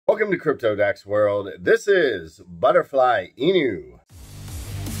Welcome to CryptoDexWorld. This is Butterfly Inu.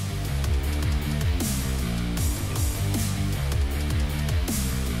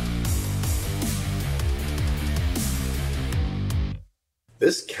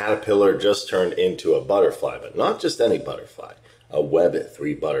 This caterpillar just turned into a butterfly, but not just any butterfly. A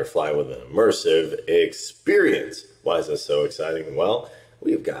Web3 butterfly with an immersive experience. Why is this so exciting? Well,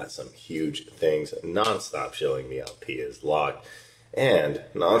 we've got some huge things non-stop shilling. The LP is locked. And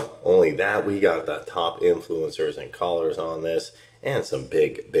not only that, we got the top influencers and callers on this and some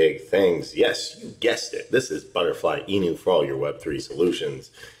big things. Yes, you guessed it. This is Butterfly Inu for all your Web3 solutions.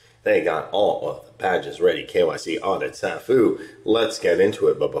 They got all of the badges ready, KYC, audit, SAFU. Let's get into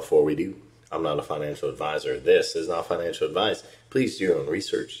it. But before we do, I'm not a financial advisor. This is not financial advice. Please do your own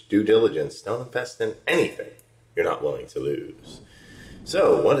research, due diligence. Don't invest in anything you're not willing to lose.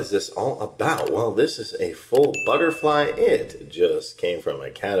 So what is this all about? Well, this is a full butterfly. It just came from a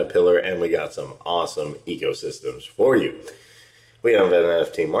caterpillar, and we got some awesome ecosystems for you. We have an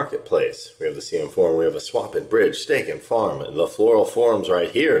NFT marketplace. We have the CM forum. We have a swap and bridge, stake and farm, and the floral forums right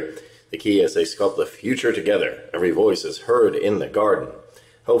here. The key is they sculpt the future together. Every voice is heard in the garden.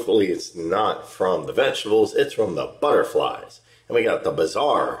 Hopefully it's not from the vegetables, it's from the butterflies. And we got the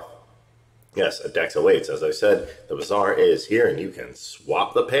bazaar. Yes, a DEX awaits. As I said, the bazaar is here, and you can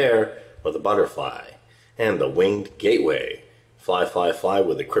swap the pair with a butterfly. And the winged gateway. Fly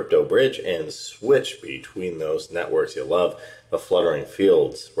with the crypto bridge and switch between those networks. You love the fluttering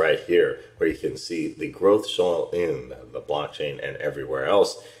fields right here, where you can see the growth soil in the blockchain and everywhere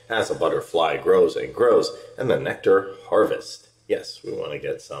else as the butterfly grows and grows, and the nectar harvest. Yes, we want to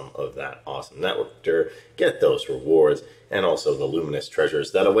get some of that awesome nectar, get those rewards, and also the luminous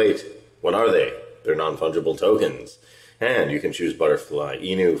treasures that await. What are they? They're non-fungible tokens. And you can choose Butterfly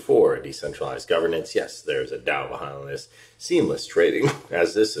Inu for decentralized governance. Yes, there's a DAO behind this. Seamless trading,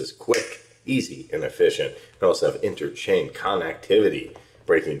 as this is quick, easy, and efficient. We also have interchain connectivity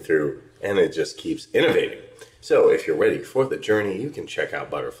breaking through, and it just keeps innovating. So if you're ready for the journey, you can check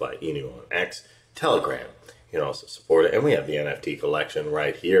out Butterfly Inu on X, Telegram. You can also support it, and we have the NFT collection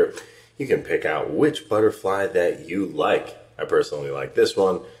right here. You can pick out which butterfly that you like. I personally like this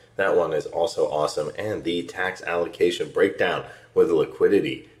one. That one is also awesome. And the tax allocation breakdown with the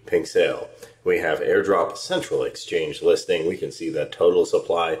liquidity pink sale. We have airdrop central exchange listing. We can see the total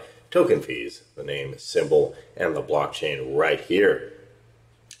supply, token fees, the name, symbol, and the blockchain right here.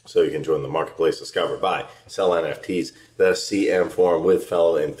 So you can join the marketplace, discover, buy, sell NFTs, the CM forum with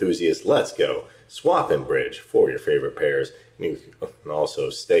fellow enthusiasts. Let's go. Swap and bridge for your favorite pairs. You can also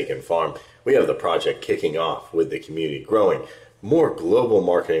stake and farm. We have the project kicking off with the community growing. More global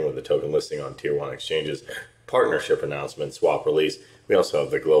marketing with the token listing on tier 1 exchanges, partnership announcement, swap release. We also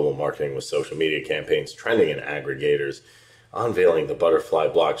have the global marketing with social media campaigns, trending and aggregators, unveiling the Butterfly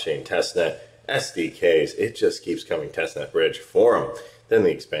blockchain testnet, SDKs. It just keeps coming. Testnet bridge forum. Then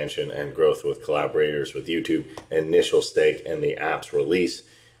the expansion and growth with collaborators with YouTube, initial stake, and the app's release.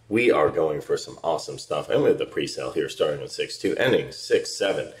 We are going for some awesome stuff. And we have the pre-sale here starting with 6.2, ending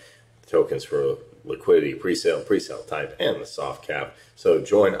 6.7. Tokens for liquidity, pre-sale type, and the soft cap. So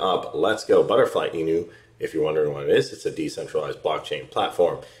join up. Let's go. Butterfly Inu, if you're wondering what it is, it's a decentralized blockchain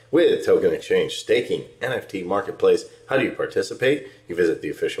platform with token exchange, staking, NFT marketplace. How do you participate? You visit the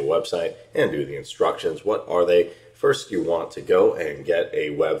official website and do the instructions. What are they? First, you want to go and get a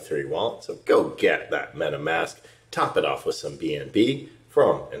Web3 wallet. So go get that MetaMask. Top it off with some BNB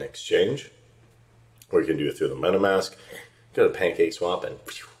from an exchange. Or you can do it through the MetaMask. Go to PancakeSwap and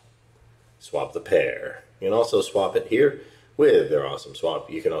swap the pair. You can also swap it here with their awesome swap.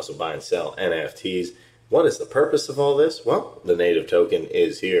 You can also buy and sell NFTs. What is the purpose of all this? Well, the native token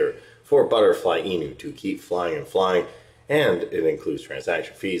is here for Butterfly Inu to keep flying and flying, and it includes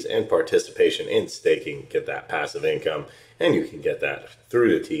transaction fees and participation in staking. Get that passive income, and you can get that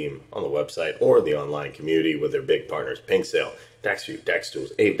through the team on the website or the online community with their big partners, Pink Sale, DexView,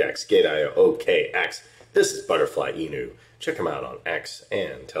 DexTools, ApeDex, Gate.io, OKX. This is Butterfly Inu. Check them out on X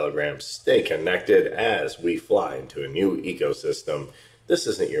and Telegram. Stay connected as we fly into a new ecosystem. This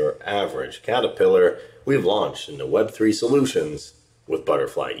isn't your average caterpillar. We've launched into Web3 solutions with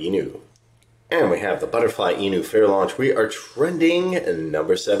Butterfly Inu. And we have the Butterfly Inu fair launch. We are trending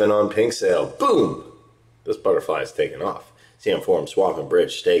number 7 on Pink Sale. Boom! This butterfly is taking off. CM forum, swap and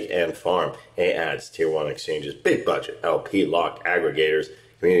bridge, stake and farm, ads, tier 1 exchanges, big budget, LP locked aggregators,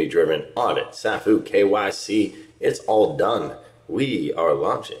 community driven audit, SAFU, KYC. It's all done. We are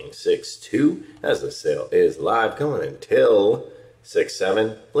launching 6.2 as the sale is live going until 6.7. 6,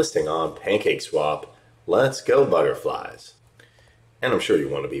 7, listing on PancakeSwap. Let's go, butterflies. And I'm sure you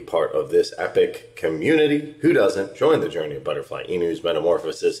want to be part of this epic community. Who doesn't? Join the journey of Butterfly Enu's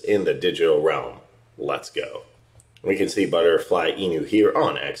metamorphosis in the digital realm. Let's go. We can see Butterfly Enu here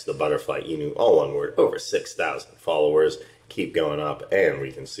on X, the Butterfly Enu, all one word, over 6,000 followers. Keep going up, and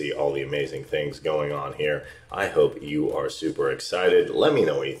we can see all the amazing things going on here. I hope you are super excited. Let me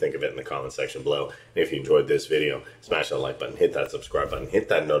know what you think of it in the comment section below. And if you enjoyed this video, smash that like button, hit that subscribe button, hit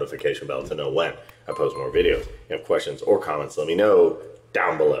that notification bell to know when I post more videos. If you have questions or comments, let me know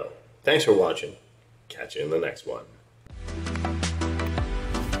down below. Thanks for watching. Catch you in the next one.